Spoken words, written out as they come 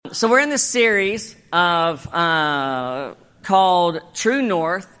So we're in this series of called True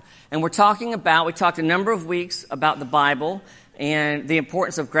North, and we talked a number of weeks about the Bible and the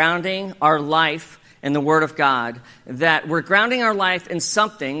importance of grounding our life in the Word of God, that we're grounding our life in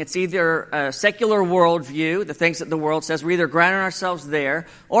something. It's either a secular worldview, the things that the world says. We're either grounding ourselves there,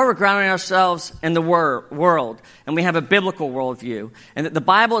 or we're grounding ourselves in the world, and we have a biblical worldview, and that the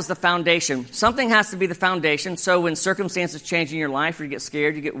Bible is the foundation. Something has to be the foundation, so when circumstances change in your life, or you get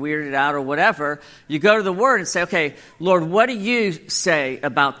scared, you get weirded out, or whatever, you go to the Word and say, okay, Lord, what do you say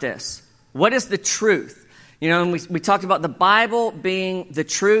about this? What is the truth? You know, and we talked about the Bible being the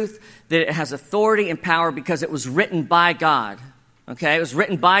truth, that it has authority and power because it was written by God. Okay? It was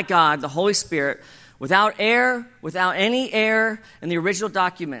written by God, the Holy Spirit, without any error in the original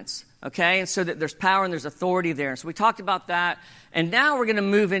documents. Okay? And so that there's power and there's authority there. So we talked about that. And now we're going to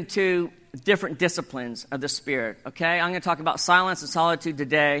move into different disciplines of the Spirit. Okay? I'm going to talk about silence and solitude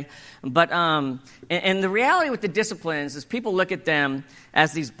today. But and the reality with the disciplines is people look at them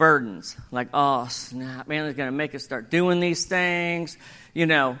as these burdens. Like, oh, snap, man, they're going to make us start doing these things. You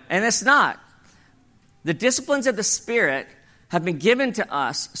know, and it's not. The disciplines of the Spirit have been given to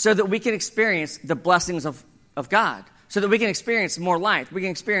us so that we can experience the blessings of God, so that we can experience more life, we can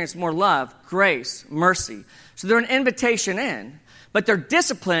experience more love, grace, mercy. So they're an invitation in, but they're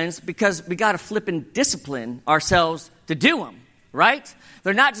disciplines because we got to flip and discipline ourselves to do them, right?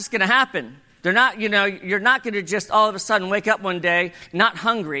 They're not just going to happen. They're not, you're not going to just all of a sudden wake up one day not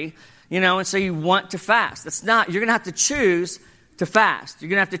hungry, and so you want to fast. That's not, you're going to have to choose to fast. You're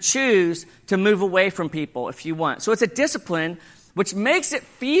going to have to choose to move away from people if you want. So it's a discipline which makes it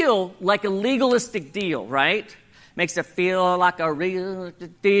feel like a legalistic deal, right? Makes it feel like a real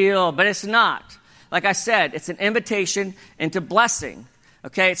deal, but it's not. Like I said, it's an invitation into blessing.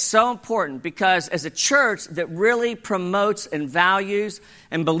 Okay, it's so important because as a church that really promotes and values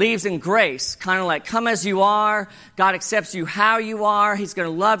and believes in grace, kind of like come as you are, God accepts you how you are, He's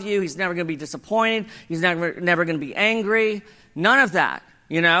going to love you, He's never going to be disappointed, He's never going to be angry. None of that,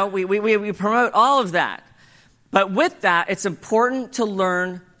 we promote all of that. But with that, it's important to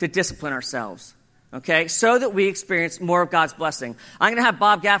learn to discipline ourselves, okay, so that we experience more of God's blessing. I'm going to have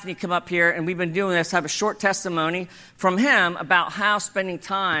Bob Gaffney come up here, and we've been doing this, have a short testimony from him about how spending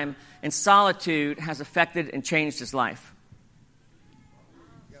time in solitude has affected and changed his life.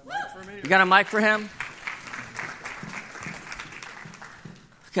 You got a mic for him?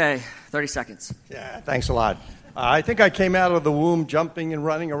 Okay, 30 seconds. Yeah, thanks a lot. I think I came out of the womb jumping and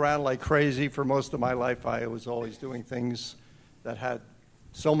running around like crazy. For most of my life, I was always doing things that had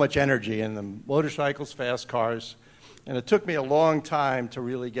so much energy in them, motorcycles, fast cars. And it took me a long time to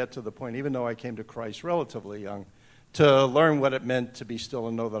really get to the point, even though I came to Christ relatively young, to learn what it meant to be still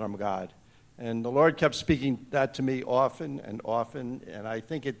and know that I'm God. And the Lord kept speaking that to me often and often, and I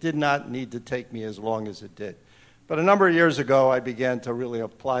think it did not need to take me as long as it did. But a number of years ago, I began to really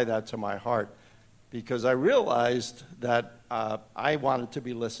apply that to my heart, because I realized that I wanted to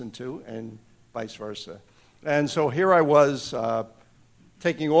be listened to and vice versa. And so here I was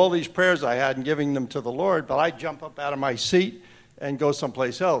taking all these prayers I had and giving them to the Lord, but I'd jump up out of my seat and go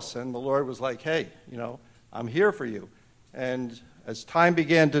someplace else. And the Lord was like, hey, I'm here for you. And as time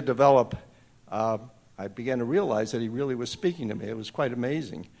began to develop, I began to realize that He really was speaking to me. It was quite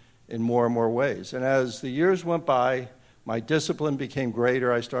amazing in more and more ways. And as the years went by, my discipline became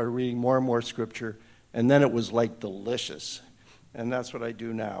greater. I started reading more and more Scripture, and then it was like delicious. And that's what I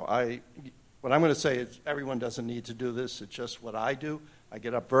do now. What I'm going to say is everyone doesn't need to do this. It's just what I do. I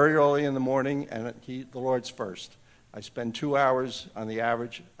get up very early in the morning, and the Lord's first. I spend 2 hours on the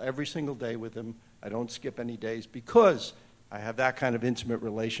average every single day with Him. I don't skip any days because I have that kind of intimate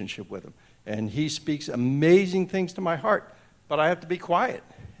relationship with Him. And He speaks amazing things to my heart, but I have to be quiet.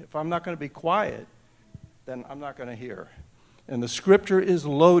 If I'm not going to be quiet, then I'm not going to hear. And the Scripture is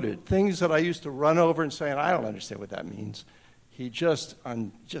loaded. Things that I used to run over and say, and I don't understand what that means. He just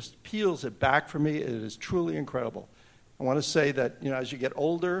peels it back for me. It is truly incredible. I want to say that, as you get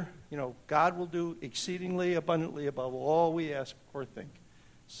older, God will do exceedingly abundantly above all we ask or think.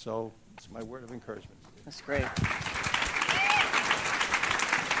 So it's my word of encouragement. That's great.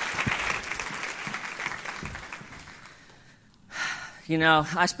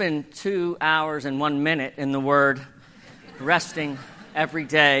 I spend 2 hours and 1 minute in the Word, resting every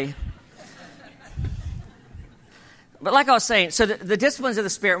day. But like I was saying, so the disciplines of the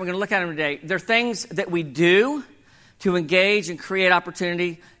Spirit, we're going to look at them today. They're things that we do to engage and create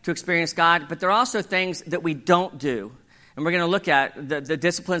opportunity to experience God, but they're also things that we don't do. And And we're going to look at the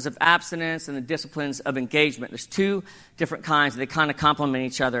disciplines of abstinence and the disciplines of engagement. There's two different kinds. They kind of complement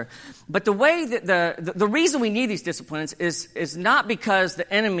each other. But the way that the reason we need these disciplines is not because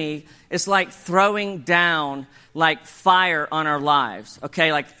the enemy is like throwing down like fire on our lives,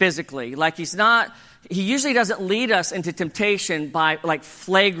 okay, like physically. Like he usually doesn't lead us into temptation by like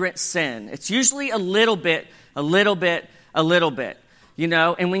flagrant sin. It's usually a little bit. You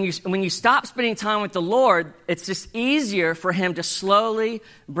know, and when you stop spending time with the Lord, it's just easier for him to slowly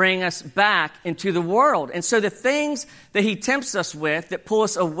bring us back into the world. And so the things that he tempts us with that pull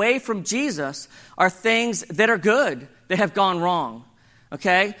us away from Jesus are things that are good, that have gone wrong.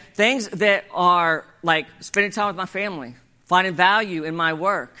 Okay? Things that are like spending time with my family, finding value in my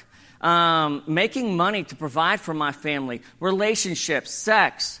work, making money to provide for my family, relationships,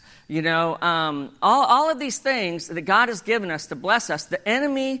 sex. You know, all of these things that God has given us to bless us, the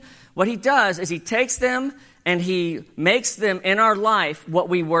enemy, what he does is he takes them and he makes them in our life what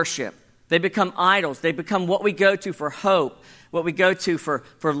we worship. They become idols. They become what we go to for hope, what we go to for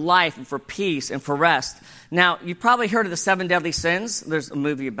life and for peace and for rest. Now, you've probably heard of the 7 Deadly Sins. There's a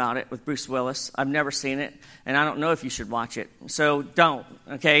movie about it with Bruce Willis. I've never seen it, and I don't know if you should watch it. So don't,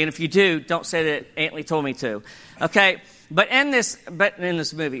 okay? And if you do, don't say that Aunt Lee told me to, okay? But in this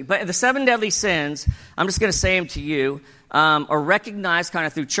movie, the 7 Deadly Sins, I'm just going to say them to you, are recognized kind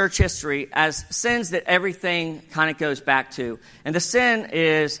of through church history as sins that everything kind of goes back to. And the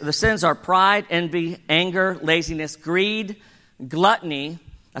sins are pride, envy, anger, laziness, greed, gluttony,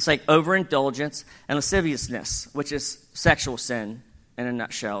 that's like overindulgence, and lasciviousness, which is sexual sin in a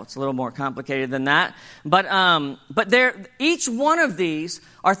nutshell. It's a little more complicated than that. But each one of these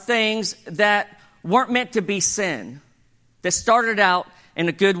are things that weren't meant to be sin, that started out in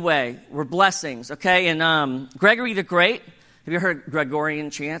a good way, were blessings, okay? And Gregory the Great, have you heard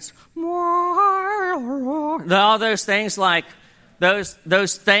Gregorian chants? All those things like,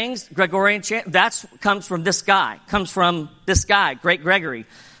 those things, Gregorian chant, comes from this guy, Great Gregory,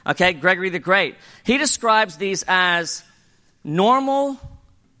 okay? Gregory the Great. He describes these as normal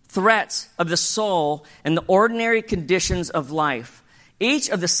threats of the soul and the ordinary conditions of life. Each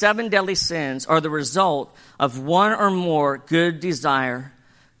of the 7 deadly sins are the result of one or more good desire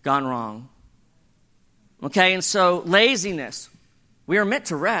gone wrong. Okay, and so laziness. We are meant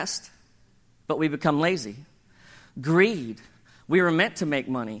to rest, but we become lazy. Greed. We were meant to make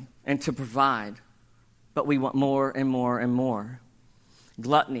money and to provide, but we want more and more and more.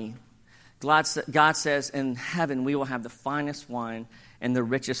 Gluttony. God says in heaven we will have the finest wine and the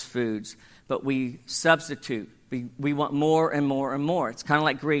richest foods, but we substitute. We want more and more and more. It's kind of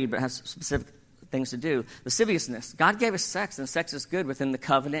like greed, but it has specific things to do. Lasciviousness. God gave us sex, and sex is good within the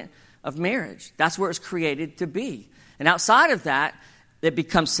covenant of marriage. That's where it's created to be. And outside of that, it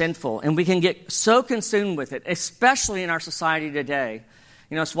becomes sinful, and we can get so consumed with it, especially in our society today.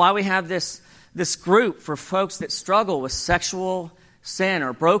 You know, it's why we have this group for folks that struggle with sexual sin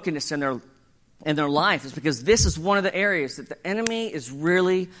or brokenness in their life. It's because this is one of the areas that the enemy is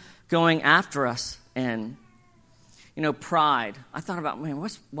really going after us in. You know, pride. I thought about, man,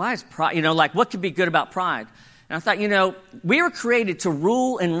 why is pride? You know, like what could be good about pride? And I thought, you know, we were created to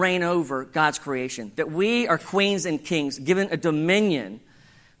rule and reign over God's creation. That we are queens and kings, given a dominion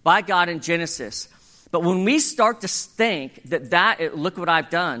by God in Genesis. But when we start to think look what I've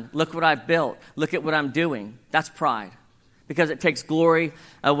done, look what I've built, look at what I'm doing, that's pride. Because it takes glory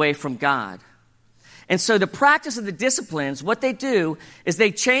away from God. And so the practice of the disciplines, what they do is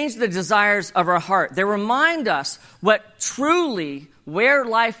they change the desires of our heart. They remind us where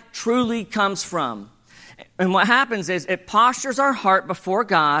life truly comes from. And what happens is it postures our heart before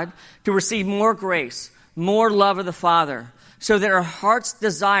God to receive more grace, more love of the Father, so that our heart's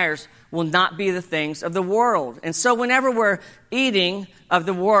desires will not be the things of the world. And so whenever we're eating of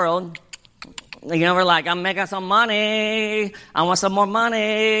the world, you know, we're like, I'm making some money. I want some more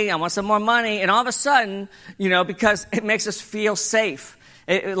money. I want some more money. And all of a sudden, you know, because it makes us feel safe.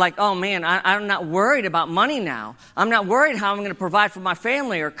 Like, oh man, I'm not worried about money now. I'm not worried how I'm going to provide for my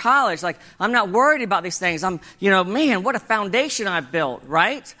family or college. Like, I'm not worried about these things. Man, what a foundation I've built,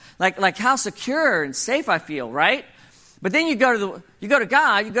 right? Like how secure and safe I feel, right? But then you go to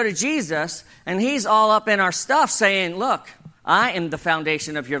God, you go to Jesus, and he's all up in our stuff saying, look, I am the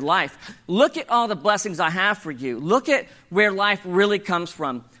foundation of your life. Look at all the blessings I have for you. Look at where life really comes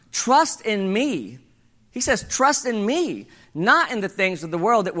from. Trust in me. He says, trust in me, not in the things of the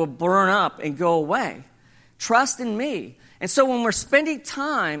world that will burn up and go away. Trust in me. And so when we're spending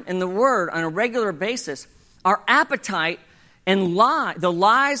time in the Word on a regular basis, our appetite and the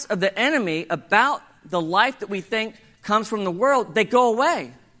lies of the enemy about the life that we think comes from the world, they go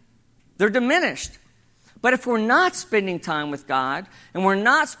away. They're diminished. But if we're not spending time with God, and we're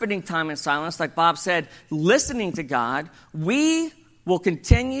not spending time in silence, like Bob said, listening to God, we will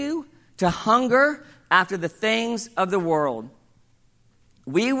continue to hunger after the things of the world.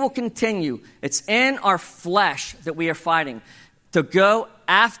 We will continue. It's in our flesh that we are fighting, to go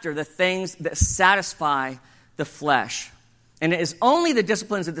after the things that satisfy the flesh. And it is only the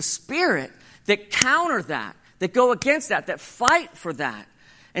disciplines of the Spirit that counter that go against that fight for that.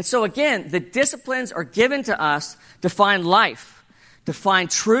 And so again, the disciplines are given to us to find life, to find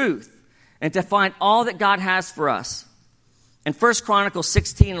truth, and to find all that God has for us. In 1 Chronicles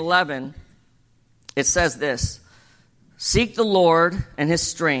 16:11, it says this: "Seek the Lord and His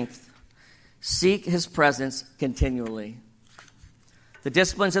strength. Seek His presence continually." The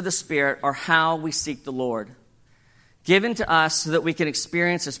disciplines of the Spirit are how we seek the Lord, given to us so that we can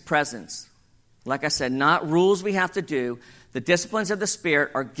experience His presence. Like I said, not rules we have to do. The disciplines of the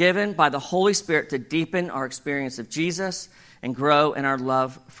Spirit are given by the Holy Spirit to deepen our experience of Jesus and grow in our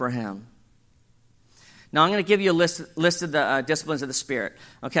love for Him. Now, I'm going to give you a list of the disciplines of the Spirit.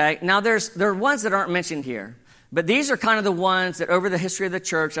 Okay? Now, there are ones that aren't mentioned here, but these are kind of the ones that over the history of the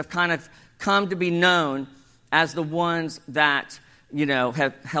church have kind of come to be known as the ones that,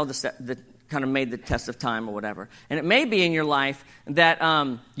 have held the kind of made the test of time or whatever. And it may be in your life that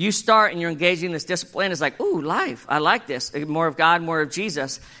you start and you're engaging in this discipline. It's like, ooh, life. I like this. More of God, more of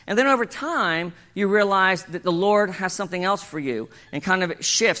Jesus. And then over time, you realize that the Lord has something else for you and kind of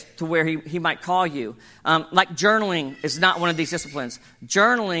shifts to where He might call you. Like journaling is not one of these disciplines.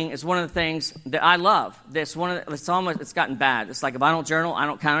 Journaling is one of the things that I love. It's gotten bad. It's like if I don't journal, I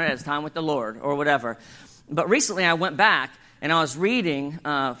don't count it as time with the Lord or whatever. But recently I went back and I was reading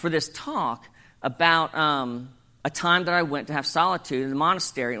for this talk about a time that I went to have solitude in the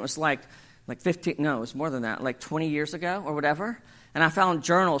monastery. It was like 15, no, it was more than that, like 20 years ago or whatever. And I found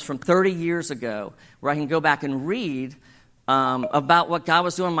journals from 30 years ago where I can go back and read about what God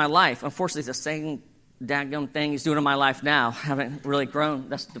was doing in my life. Unfortunately, it's the same daggum thing He's doing in my life now. I haven't really grown.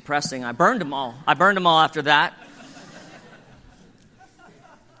 That's depressing. I burned them all after that.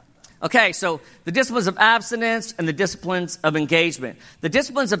 Okay, so the disciplines of abstinence and the disciplines of engagement. The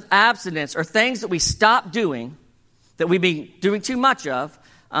disciplines of abstinence are things that we stop doing, that we've been doing too much of,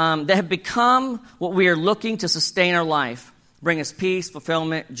 that have become what we are looking to sustain our life, bring us peace,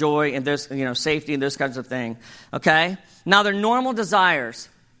 fulfillment, joy, and those, safety and those kinds of things. Okay? Now, they're normal desires.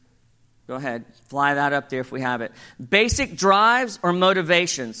 Go ahead, fly that up there if we have it. Basic drives or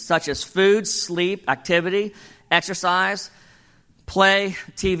motivations, such as food, sleep, activity, exercise, play,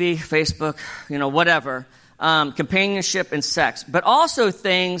 TV, Facebook, whatever, companionship and sex. But also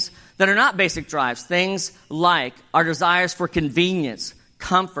things that are not basic drives, things like our desires for convenience,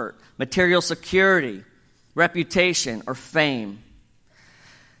 comfort, material security, reputation, or fame.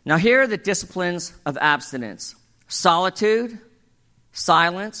 Now here are the disciplines of abstinence: solitude,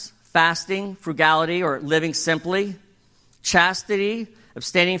 silence, fasting, frugality, or living simply, chastity,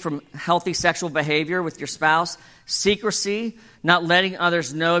 abstaining from healthy sexual behavior with your spouse, secrecy, not letting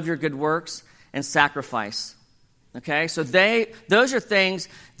others know of your good works, and sacrifice. Okay, so those are things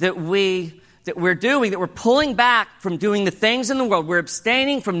that we're doing, that we're pulling back from doing the things in the world. We're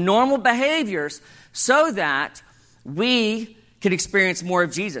abstaining from normal behaviors so that we can experience more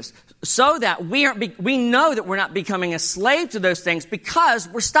of Jesus. So that we know that we're not becoming a slave to those things because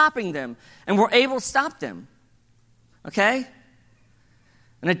we're stopping them and we're able to stop them. Okay?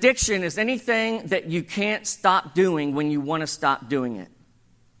 An addiction is anything that you can't stop doing when you want to stop doing it.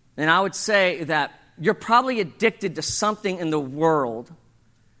 And I would say that you're probably addicted to something in the world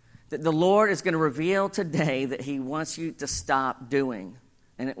that the Lord is going to reveal today that He wants you to stop doing.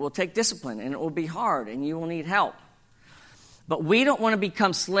 And it will take discipline, and it will be hard, and you will need help. But we don't want to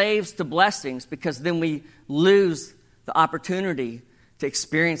become slaves to blessings because then we lose the opportunity to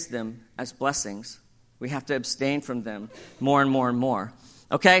experience them as blessings. We have to abstain from them more and more and more.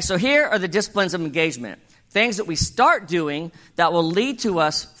 Okay, so here are the disciplines of engagement. Things that we start doing that will lead to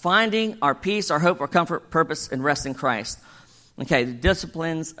us finding our peace, our hope, our comfort, purpose, and rest in Christ. Okay, the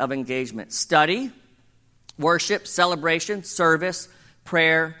disciplines of engagement: study, worship, celebration, service,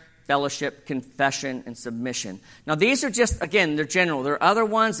 prayer, fellowship, confession, and submission. Now, these are just, again, they're general. There are other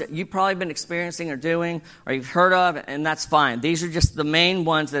ones that you've probably been experiencing or doing or you've heard of, and that's fine. These are just the main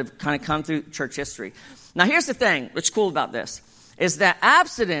ones that have kind of come through church history. Now, here's the thing what's cool about this is that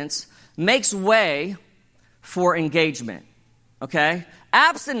abstinence makes way for engagement, okay?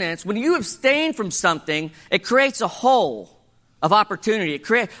 Abstinence, when you abstain from something, it creates a hole of opportunity. It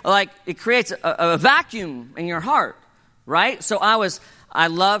creates a vacuum in your heart, right? So I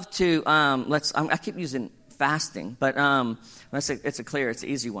love to, I keep using fasting, but it's an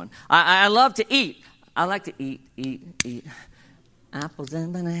easy one. I love to eat. I like to eat. Apples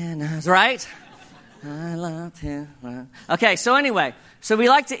and bananas, right? I love him. Okay, so anyway, so we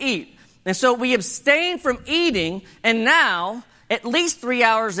like to eat. And so we abstain from eating, and now, at least 3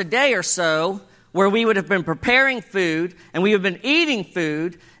 hours a day or so, where we would have been preparing food, and we would have been eating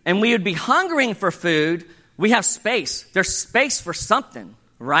food, and we would be hungering for food, we have space. There's space for something,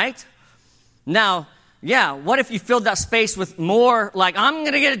 right? Now, yeah, what if you filled that space with more, like, I'm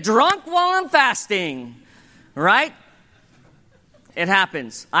going to get drunk while I'm fasting, right? It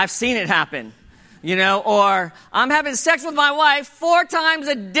happens. I've seen it happen. Or I'm having sex with my wife 4 times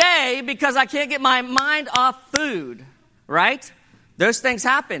a day because I can't get my mind off food, right? Those things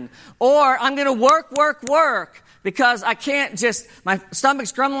happen. Or I'm going to work because I can't my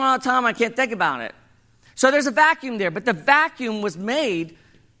stomach's grumbling all the time, I can't think about it. So there's a vacuum there, but the vacuum was made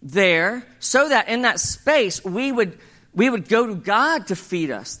there so that in that space we would go to God to feed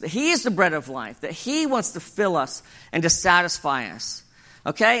us, that He is the bread of life, that He wants to fill us and to satisfy us.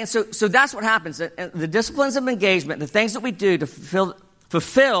 Okay, and so that's what happens. The disciplines of engagement, the things that we do to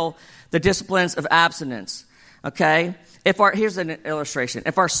fulfill the disciplines of abstinence. Okay, here's an illustration.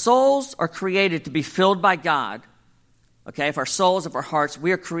 If our souls are created to be filled by God, okay, if our hearts,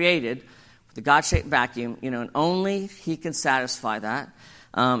 we are created with the God-shaped vacuum, and only He can satisfy that,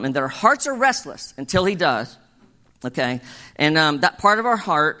 and that our hearts are restless until He does. Okay, and that part of our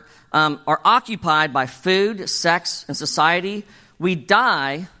heart are occupied by food, sex, and society. We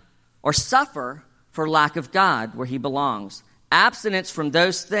die or suffer for lack of God where He belongs. Abstinence from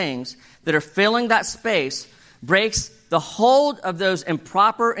those things that are filling that space breaks the hold of those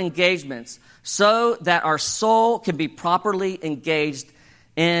improper engagements so that our soul can be properly engaged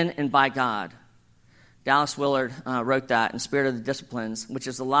in and by God. Dallas Willard wrote that in Spirit of the Disciplines, which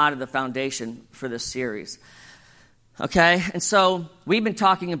is a lot of the foundation for this series. Okay, and so we've been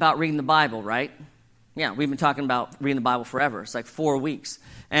talking about reading the Bible, right? Yeah, we've been talking about reading the Bible forever. It's like 4 weeks.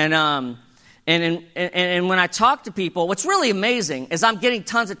 And when I talk to people, what's really amazing is I'm getting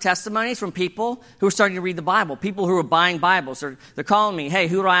tons of testimonies from people who are starting to read the Bible, people who are buying Bibles. They're calling me, hey,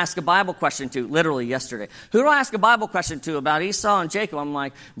 who do I ask a Bible question to? Literally yesterday. Who do I ask a Bible question to about Esau and Jacob? I'm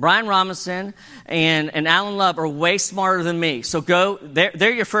like, Brian Robinson and Alan Love are way smarter than me. So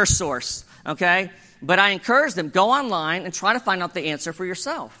they're your first source, okay? But I encourage them, go online and try to find out the answer for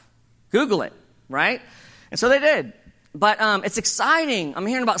yourself. Google it. Right? And so they did. But it's exciting. I'm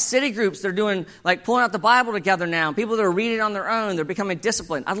hearing about city groups. They're doing, pulling out the Bible together now. People that are reading on their own. They're becoming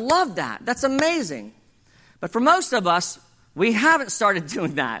disciplined. I love that. That's amazing. But for most of us, we haven't started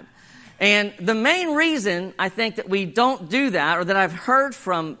doing that. And the main reason I think that we don't do that, or that I've heard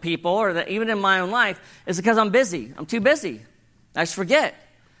from people, or that even in my own life, is because I'm busy. I'm too busy. I just forget.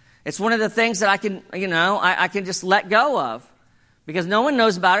 It's one of the things that I can, I can just let go of. Because no one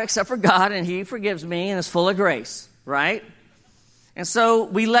knows about it except for God, and He forgives me and is full of grace, right? And so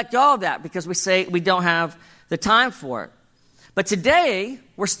we let go of that because we say we don't have the time for it. But today,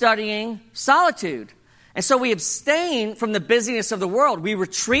 we're studying solitude. And so we abstain from the busyness of the world. We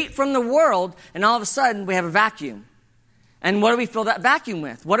retreat from the world, and all of a sudden, we have a vacuum. And what do we fill that vacuum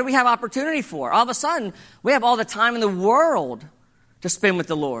with? What do we have opportunity for? All of a sudden, we have all the time in the world to spend with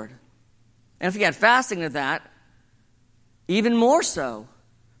the Lord. And if you add fasting to that, even more so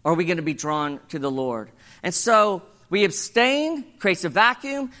are we going to be drawn to the Lord. And so we abstain, creates a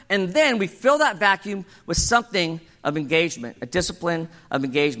vacuum, and then we fill that vacuum with something of engagement, a discipline of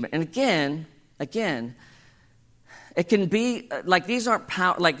engagement. And again, it can be these aren't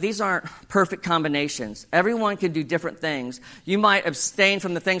perfect combinations. Everyone can do different things. You might abstain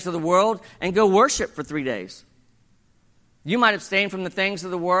from the things of the world and go worship for 3 days. You might abstain from the things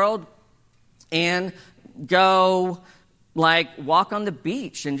of the world and go walk on the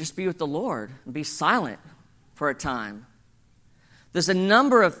beach and just be with the Lord and be silent for a time. There's a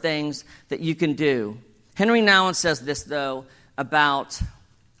number of things that you can do. Henry Nouwen says this, though, about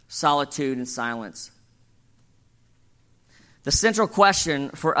solitude and silence. The central question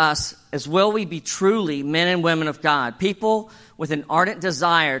for us is, will we be truly men and women of God, people with an ardent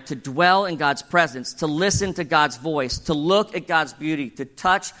desire to dwell in God's presence, to listen to God's voice, to look at God's beauty, to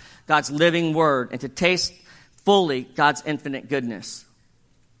touch God's living word, and to taste fully God's infinite goodness?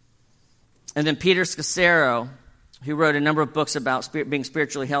 And then Peter Scazzero, who wrote a number of books about being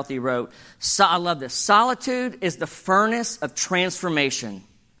spiritually healthy, wrote, I love this, solitude is the furnace of transformation.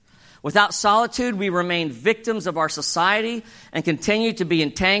 Without solitude, we remain victims of our society and continue to be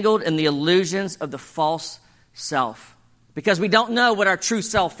entangled in the illusions of the false self. Because we don't know what our true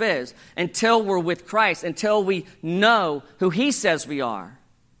self is until we're with Christ, until we know who He says we are.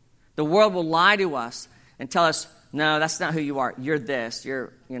 The world will lie to us and tell us No, that's not who you are. You're this.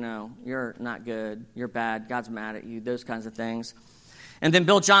 You're not good. You're bad. God's mad at you. Those kinds of things. And then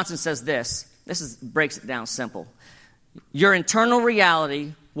Bill Johnson says this. Breaks it down simple. Your internal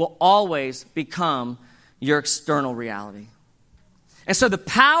reality will always become your external reality. And so the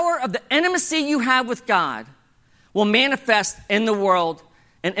power of the intimacy you have with God will manifest in the world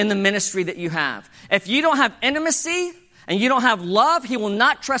and in the ministry that you have. If you don't have intimacy and you don't have love, he will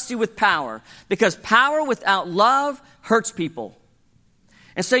not trust you with power, because power without love hurts people.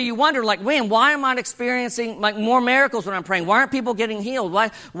 And so you wonder, man, why am I experiencing more miracles when I'm praying? Why aren't people getting healed?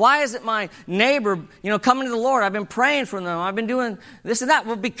 Why isn't my neighbor, coming to the Lord? I've been praying for them. I've been doing this and that.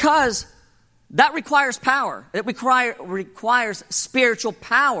 Well, because that requires power. It requires spiritual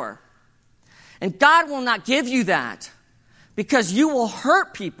power. And God will not give you that, because you will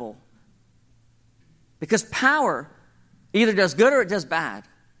hurt people. Because power either does good or it does bad.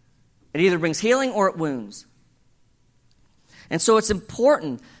 It either brings healing or it wounds. And so it's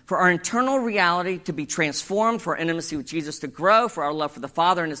important for our internal reality to be transformed, for our intimacy with Jesus to grow, for our love for the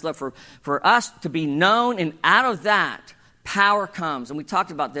Father and his love for us to be known. And out of that, power comes. And we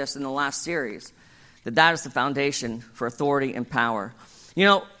talked about this in the last series, that is the foundation for authority and power.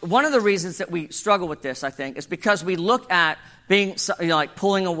 One of the reasons that we struggle with this, I think, is because we look at being,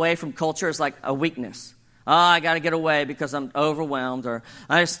 pulling away from culture as like a weakness. Oh, I got to get away because I'm overwhelmed, or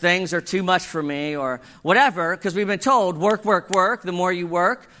things are too much for me, or whatever, because we've been told, work, work, work. The more you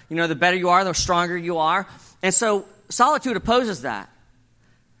work, the better you are, the stronger you are. And so solitude opposes that.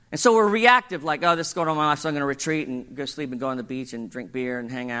 And so we're reactive, like, oh, this is going on in my life, so I'm going to retreat and go sleep and go on the beach and drink beer and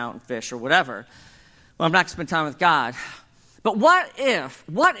hang out and fish or whatever. Well, I'm not going to spend time with God. But what if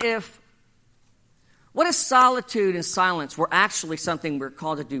solitude and silence were actually something we're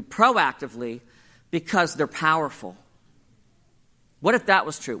called to do proactively, because they're powerful? What if that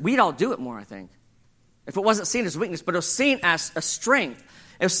was true? We'd all do it more, I think. If it wasn't seen as weakness, but it was seen as a strength.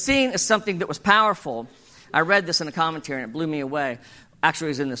 It was seen as something that was powerful. I read this in a commentary and it blew me away. Actually, it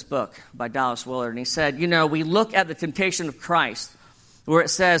was in this book by Dallas Willard. And he said, we look at the temptation of Christ, where it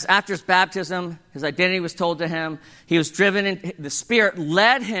says, after his baptism, his identity was told to him. He was driven in, the Spirit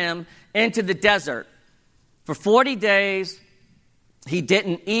led him into the desert. For 40 days, he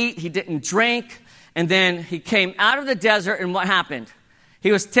didn't eat, he didn't drink. And then he came out of the desert, and what happened?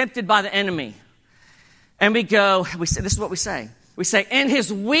 He was tempted by the enemy. And we say, this is what we say. We say, in his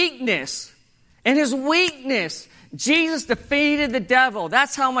weakness, Jesus defeated the devil.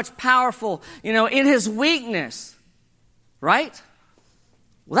 That's how much powerful, in his weakness. Right?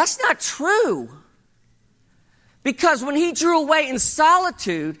 Well, that's not true. Because when he drew away in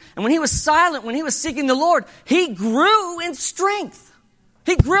solitude, and when he was silent, when he was seeking the Lord, he grew in strength.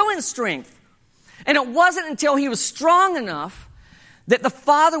 He grew in strength. And it wasn't until he was strong enough that the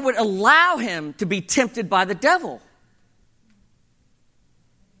Father would allow him to be tempted by the devil.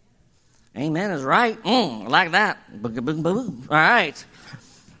 Amen is right. Like that. All right.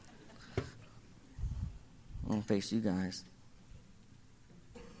 I'm going to face you guys.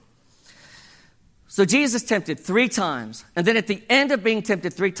 So Jesus tempted 3 times. And then at the end of being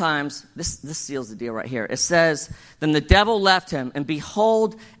tempted 3 times, this seals the deal right here. It says, then the devil left him, and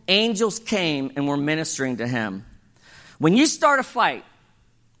behold, angels came and were ministering to him. When you start a fight,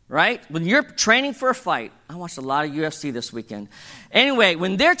 right? When you're training for a fight, I watched a lot of UFC this weekend. Anyway,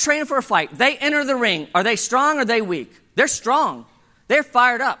 when they're training for a fight, they enter the ring. Are they strong or are they weak? They're strong. They're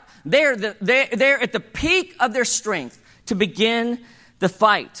fired up. They're at the peak of their strength to begin the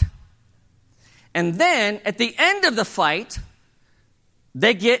fight. And then, at the end of the fight,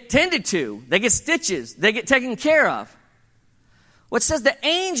 they get tended to. They get stitches. They get taken care of. Well, it says the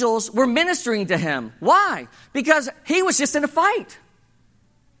angels were ministering to him. Why? Because he was just in a fight.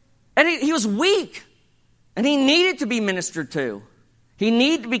 And he was weak. And he needed to be ministered to. He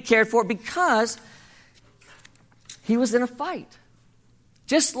needed to be cared for because he was in a fight.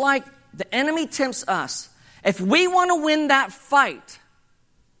 Just like the enemy tempts us. If we want to win that fight,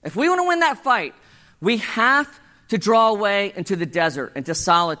 we have to draw away into the desert, into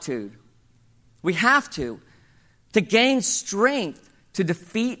solitude. We have to gain strength to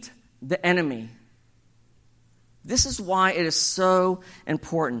defeat the enemy. This is why it is so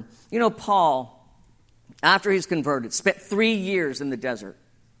important. Paul, after he's converted, spent 3 years in the desert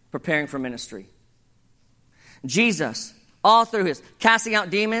preparing for ministry. Jesus, all through his casting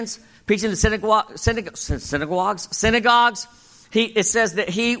out demons, preaching the synagogues. It says that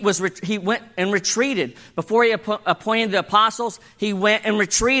he went and retreated. Before he appointed the apostles, he went and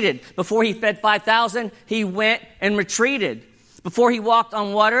retreated. Before he fed 5,000, he went and retreated. Before he walked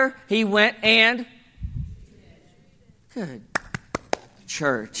on water, he went and... Good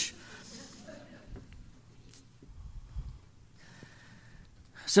church.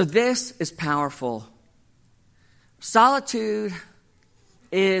 So this is powerful. Solitude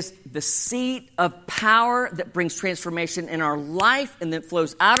is the seat of power that brings transformation in our life and that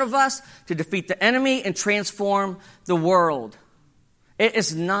flows out of us to defeat the enemy and transform the world. It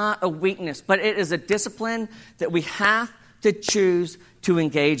is not a weakness, but it is a discipline that we have to choose to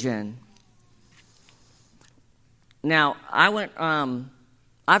engage in. Now,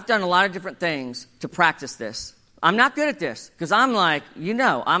 I've done a lot of different things to practice this. I'm not good at this because I'm like,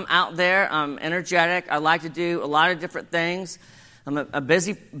 I'm out there, I'm energetic, I like to do a lot of different things. I'm a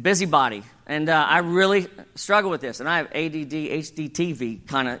busybody, and I really struggle with this. And I have ADD, HDTV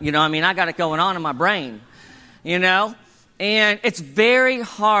kind of, I got it going on in my brain, And it's very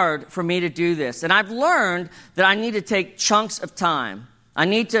hard for me to do this. And I've learned that I need to take chunks of time.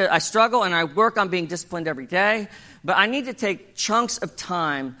 I struggle and I work on being disciplined every day, but I need to take chunks of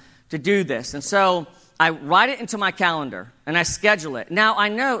time to do this. And so I write it into my calendar and I schedule it. Now I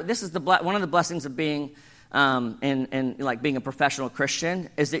know this is one of the blessings of being being a professional Christian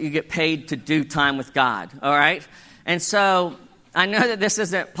is that you get paid to do time with God. All right, and so I know that this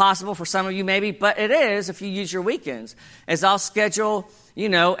isn't possible for some of you maybe, but it is if you use your weekends. As I'll schedule,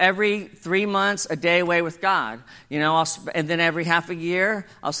 every 3 months a day away with God. And then every half a year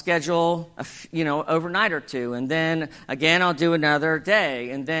I'll schedule overnight or two, and then again I'll do another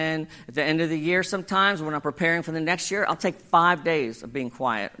day, and then at the end of the year sometimes when I'm preparing for the next year I'll take 5 days of being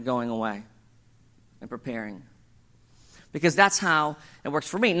quiet, going away, and preparing. Because that's how it works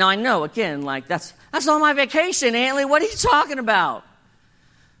for me. Now I know, again, that's on my vacation, Antley. What are you talking about?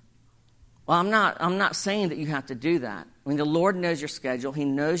 Well, I'm not saying that you have to do that. The Lord knows your schedule. He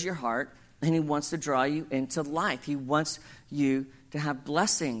knows your heart, and He wants to draw you into life. He wants you to have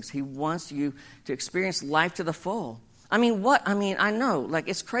blessings. He wants you to experience life to the full. I know,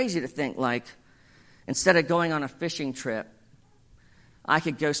 it's crazy to think, instead of going on a fishing trip, I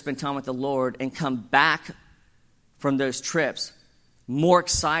could go spend time with the Lord and come back from those trips more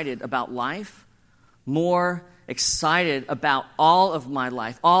excited about life, more excited about all of my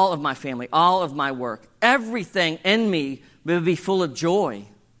life, all of my family, all of my work. Everything in me would be full of joy.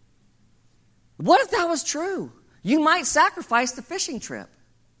 What if that was true? You might sacrifice the fishing trip.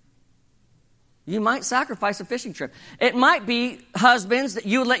 You might sacrifice a fishing trip. It might be, husbands, that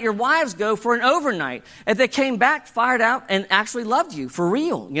you would let your wives go for an overnight if they came back fired out and actually loved you for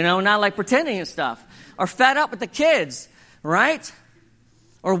real, not pretending and stuff. Or fed up with the kids, right?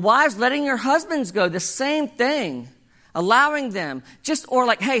 Or wives letting your husbands go, the same thing. Allowing them.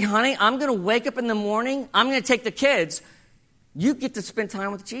 Hey, honey, I'm going to wake up in the morning. I'm going to take the kids. You get to spend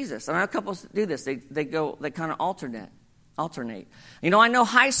time with Jesus. I know couples do this. They kind of alternate. I know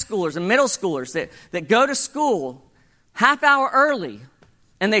high schoolers and middle schoolers that go to school half hour early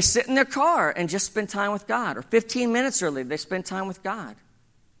and they sit in their car and just spend time with God. Or 15 minutes early, they spend time with God.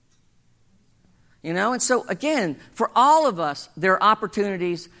 And so again, for all of us, there are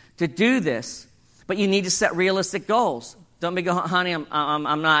opportunities to do this, but you need to set realistic goals. Don't be going, honey,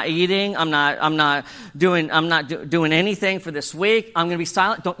 I'm not eating. I'm not doing anything for this week. I'm going to be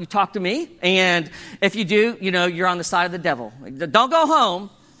silent. Don't you talk to me. And if you do, you're on the side of the devil. Don't go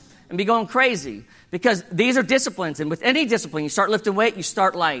home and be going crazy, because these are disciplines. And with any discipline, you start lifting weight, you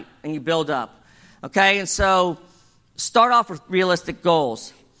start light, and you build up. Okay. And so start off with realistic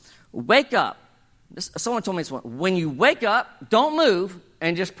goals. Wake up. Someone told me this one. When you wake up, don't move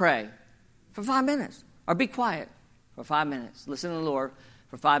and just pray for 5 minutes, or be quiet for 5 minutes. Listen to the Lord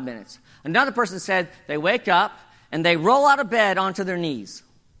for 5 minutes. Another person said they wake up and they roll out of bed onto their knees,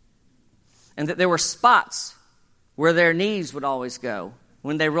 and that there were spots where their knees would always go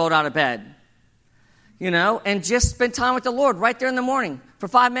when they rolled out of bed. And just spend time with the Lord right there in the morning for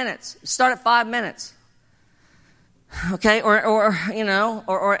 5 minutes. Start at 5 minutes. Okay,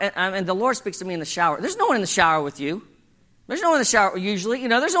 and the Lord speaks to me in the shower. There's no one in the shower with you. There's no one in the shower usually.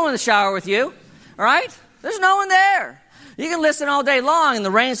 There's no one in the shower with you. All right? There's no one there. You can listen all day long, and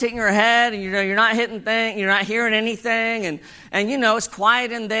the rain's hitting your head, and you're not hitting things, you're not hearing anything, and it's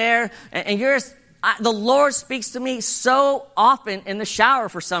quiet in there, and the Lord speaks to me so often in the shower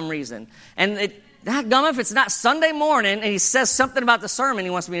for some reason, and if it's not Sunday morning, and He says something about the sermon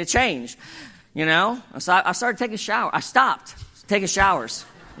He wants me to change. So I started taking showers. I stopped taking showers.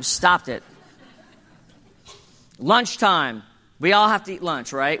 I stopped it. Lunchtime. We all have to eat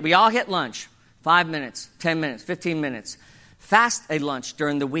lunch, right? We all get lunch. 5 minutes, 10 minutes, 15 minutes. Fast a lunch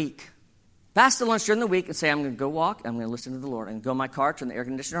during the week. Fast a lunch during the week and say, I'm going to go walk. I'm going to listen to the Lord. I'm going to go in my car, turn the air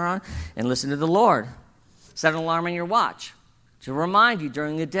conditioner on, and listen to the Lord. Set an alarm on your watch to remind you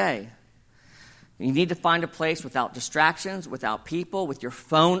during the day. You need to find a place without distractions, without people, with your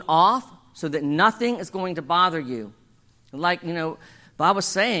phone off, so that nothing is going to bother you. By Bob was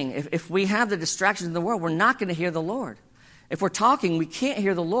saying, if we have the distractions in the world, we're not going to hear the Lord. If we're talking, we can't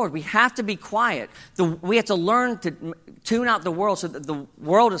hear the Lord. We have to be quiet. We have to learn to tune out the world so that the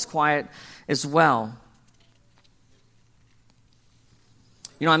world is quiet as well.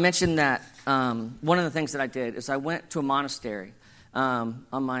 You know, I mentioned that one of the things that I did is I went to a monastery on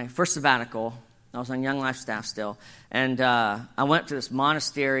my first sabbatical. I was on Young Life staff still. And I went to this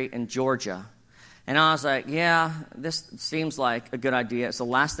monastery in Georgia. And I was like, yeah, this seems like a good idea. It's the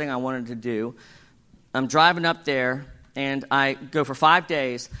last thing I wanted to do. I'm driving up there, and I go for 5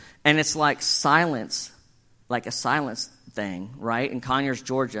 days, and it's like silence, like a silence thing, right, in Conyers,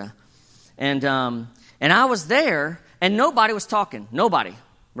 Georgia. And I was there, and nobody was talking. Nobody,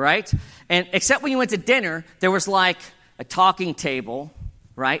 right? And except when you went to dinner, there was like a talking table,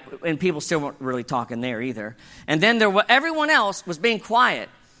 right? And people still weren't really talking there either. And then everyone else was being quiet.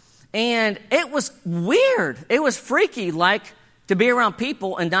 And it was weird. It was freaky, like to be around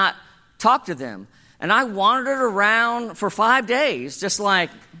people and not talk to them. And I wandered around for 5 days, just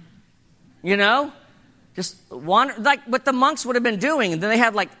like, you know, just wander, like what the monks would have been doing. And then they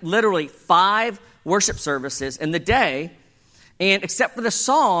had like literally 5 worship services in the day. And except for the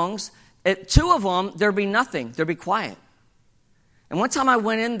songs, at 2 of them, there'd be nothing. There'd be quiet. And one time I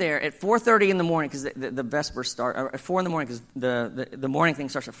went in there at 4:30 in the morning because the Vespers start, or at 4 in the morning because the morning thing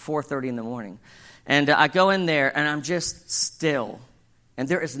starts at 4:30 in the morning. And I go in there and I'm just still. And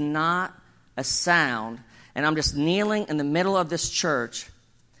there is not a sound. And I'm just kneeling in the middle of this church.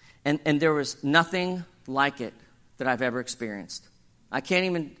 And there was nothing like it that I've ever experienced. I can't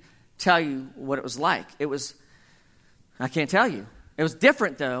even tell you what it was like. I can't tell you. It was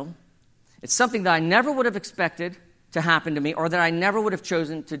different though. It's something that I never would have expected to happen to me, or that I never would have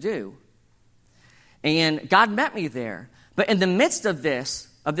chosen to do. And God met me there. But in the midst of this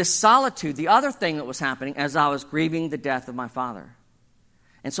solitude, the other thing that was happening as I was grieving the death of my father.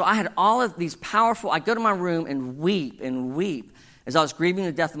 And so I had all of these powerful, I'd go to my room and weep as I was grieving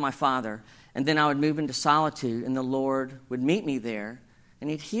the death of my father. And then I would move into solitude, and the Lord would meet me there, and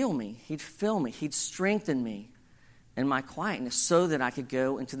He'd heal me, He'd fill me, He'd strengthen me in my quietness so that I could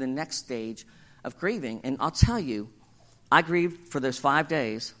go into the next stage of grieving. And I'll tell you, I grieved for those 5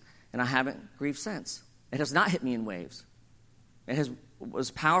 days, and I haven't grieved since. It has not hit me in waves. It was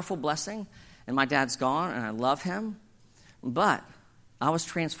a powerful blessing, and my dad's gone, and I love him. But I was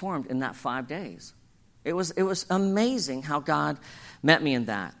transformed in that 5 days. It was amazing how God met me in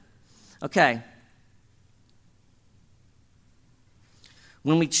that. Okay.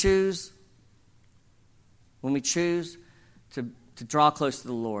 When we choose to draw close to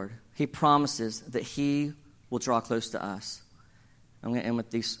the Lord, He promises that He will draw close to us. I'm going to end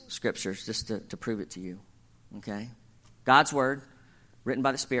with these scriptures just to prove it to you. Okay? God's word, written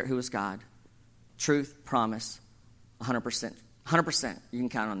by the Spirit, who is God. Truth, promise, 100%. 100%. You can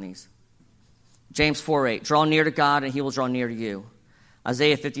count on these. James 4:8. Draw near to God, and He will draw near to you.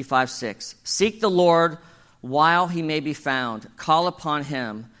 Isaiah 55:6. Seek the Lord while He may be found. Call upon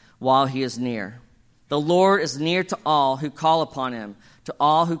Him while He is near. The Lord is near to all who call upon Him, to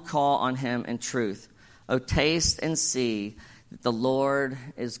all who call on Him in truth. Oh, taste and see that the Lord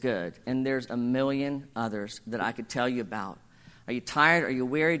is good. And there's a million others that I could tell you about. Are you tired? Are you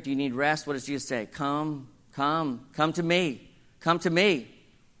weary? Do you need rest? What does Jesus say? Come to me. Come to me.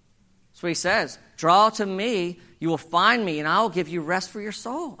 That's what He says. Draw to me, you will find me, and I will give you rest for your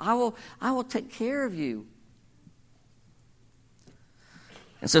soul. I will take care of you.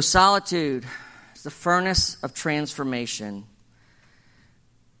 And so solitude is the furnace of transformation.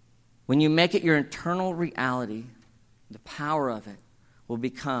 When you make it your internal reality, the power of it will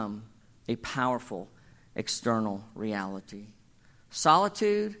become a powerful external reality.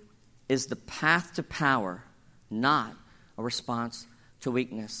 Solitude is the path to power, not a response to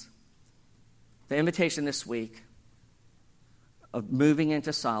weakness. The invitation this week of moving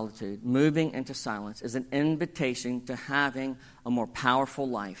into solitude, moving into silence, is an invitation to having a more powerful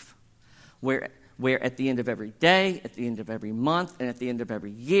life where at the end of every day, at the end of every month, and at the end of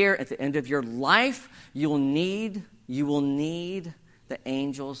every year, at the end of your life, you will need the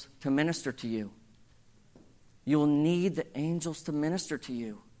angels to minister to you. You will need the angels to minister to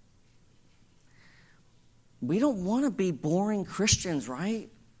you. We don't want to be boring Christians, right?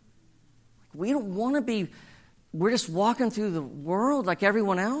 We don't want to be, we're just walking through the world like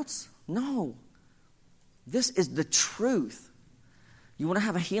everyone else. No. This is the truth. You want to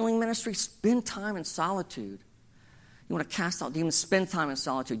have a healing ministry? Spend time in solitude. You want to cast out demons? Spend time in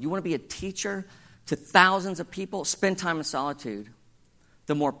solitude. You want to be a teacher to thousands of people? Spend time in solitude.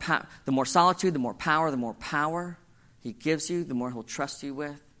 The more solitude, the more power He gives you, the more He'll trust you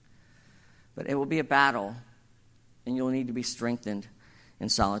with. But it will be a battle, and you'll need to be strengthened in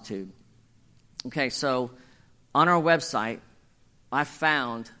Solitude. Okay, so on our website, I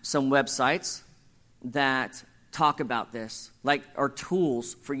found some websites that talk about this, like are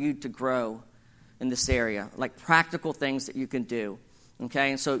tools for you to grow in this area, like practical things that you can do.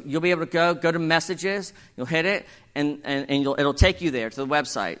 Okay, and so you'll be able to go to messages, you'll hit it, and it'll take you there to the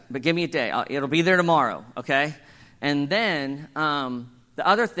website. But give me a day. It'll be there tomorrow, okay? And then the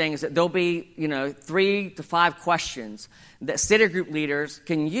other thing is that there'll be, 3 to 5 questions that city group leaders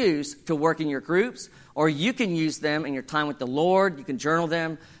can use to work in your groups, or you can use them in your time with the Lord. You can journal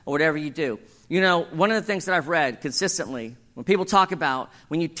them, or whatever you do. One of the things that I've read consistently, when people talk about,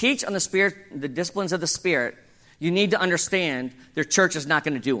 when you teach on the Spirit, the disciplines of the Spirit, you need to understand their church is not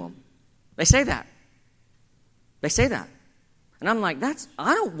going to do them. They say that. They say that. And I'm like,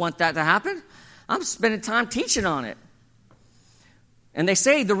 I don't want that to happen. I'm spending time teaching on it. And they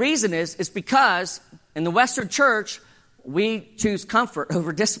say the reason is because in the Western church, we choose comfort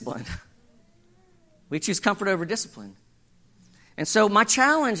over discipline. We choose comfort over discipline. And so my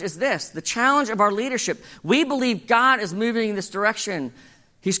challenge is this, the challenge of our leadership. We believe God is moving in this direction.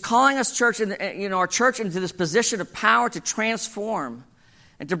 He's calling us our church into this position of power to transform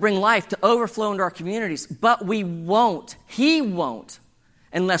and to bring life, to overflow into our communities. But we won't, He won't,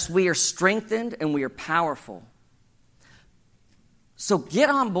 unless we are strengthened and we are powerful. So get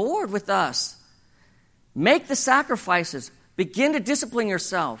on board with us. Make the sacrifices. Begin to discipline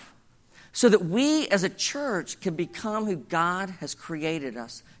yourself so that we as a church can become who God has created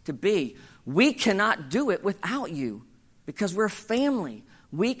us to be. We cannot do it without you because we're a family.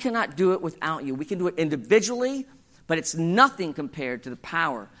 We cannot do it without you. We can do it individually, but it's nothing compared to the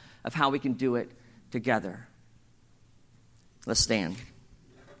power of how we can do it together. Let's stand.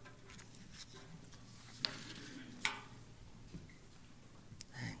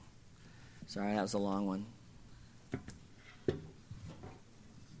 Sorry, that was a long one.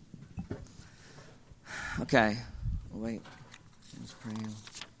 Okay. Wait. I was praying.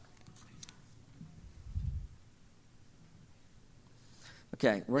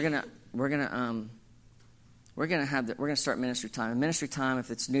 Okay, we're gonna start ministry time. And ministry time,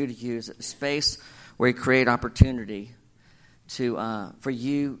 if it's new to you, is a space where you create opportunity to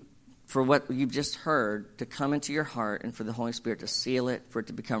for what you've just heard to come into your heart, and for the Holy Spirit to seal it, for it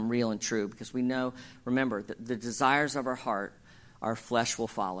to become real and true. Because we know, remember, that the desires of our heart, our flesh will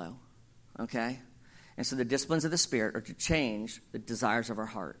follow. Okay, and so the disciplines of the Spirit are to change the desires of our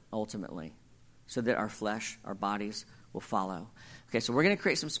heart ultimately, so that our flesh, our bodies will follow. Okay, so we're going to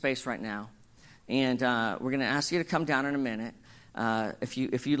create some space right now, and we're going to ask you to come down in a minute if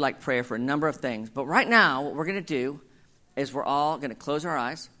you'd like prayer for a number of things. But right now, what we're going to do is we're all going to close our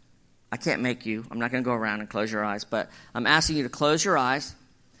eyes. I can't make you. I'm not going to go around and close your eyes, but I'm asking you to close your eyes,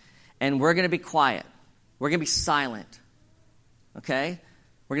 and we're going to be quiet. We're going to be silent. Okay?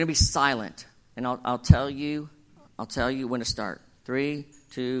 We're going to be silent, and I'll tell you when to start. 3,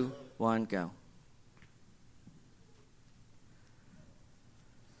 2, 1, go.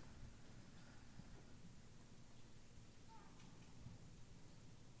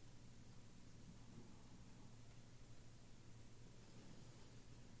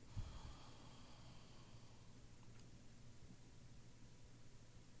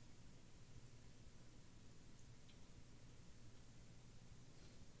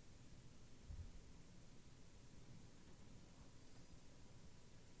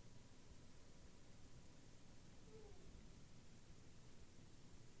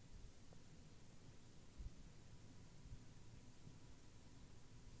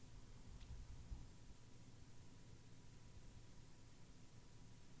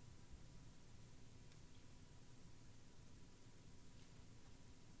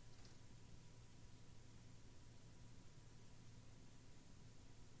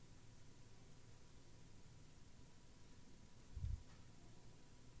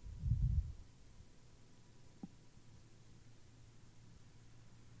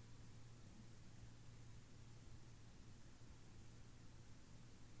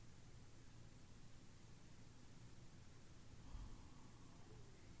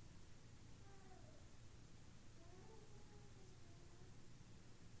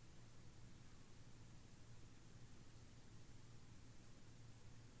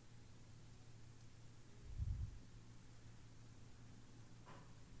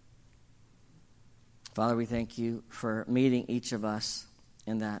 Father, we thank you for meeting each of us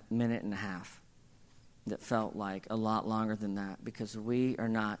in that minute and a half that felt like a lot longer than that, because we are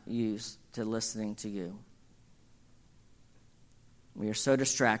not used to listening to you. We are so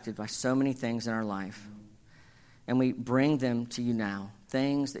distracted by so many things in our life, and we bring them to you now,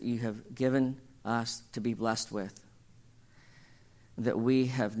 things that you have given us to be blessed with. that we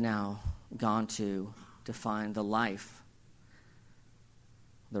have now gone to find the life,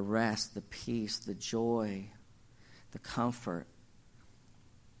 the rest, the peace, the joy, the comfort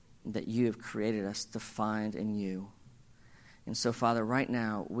that you have created us to find in you. And so, Father, right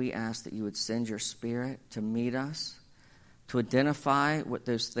now, we ask that you would send your Spirit to meet us, to identify what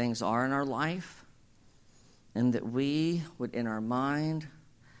those things are in our life, and that we would, in our mind,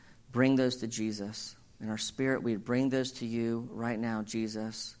 bring those to Jesus. In our spirit, we'd bring those to you right now,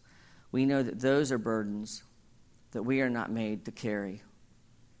 Jesus. We know that those are burdens that we are not made to carry.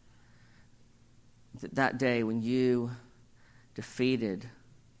 That day when you defeated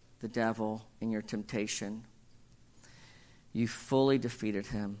the devil in your temptation, you fully defeated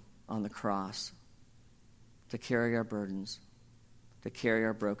him on the cross to carry our burdens, to carry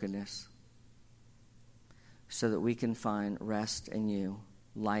our brokenness, so that we can find rest in you,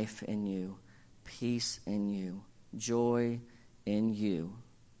 life in you, peace in you, joy in you.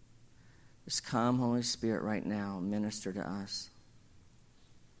 Just come, Holy Spirit, right now, minister to us.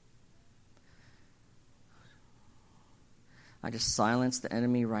 I just silence the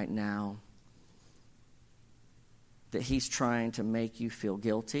enemy right now, that he's trying to make you feel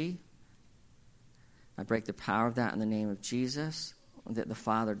guilty. I break the power of that in the name of Jesus, that the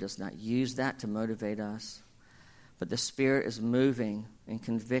Father does not use that to motivate us, but the Spirit is moving in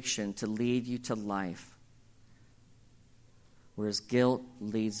conviction to lead you to life, whereas guilt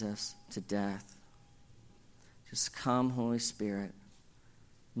leads us to death. Just come, Holy Spirit,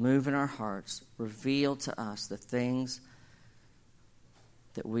 move in our hearts, reveal to us the things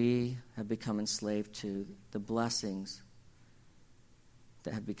that we have become enslaved to, the blessings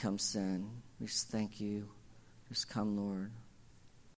that have become sin. We just thank you. Just come, Lord.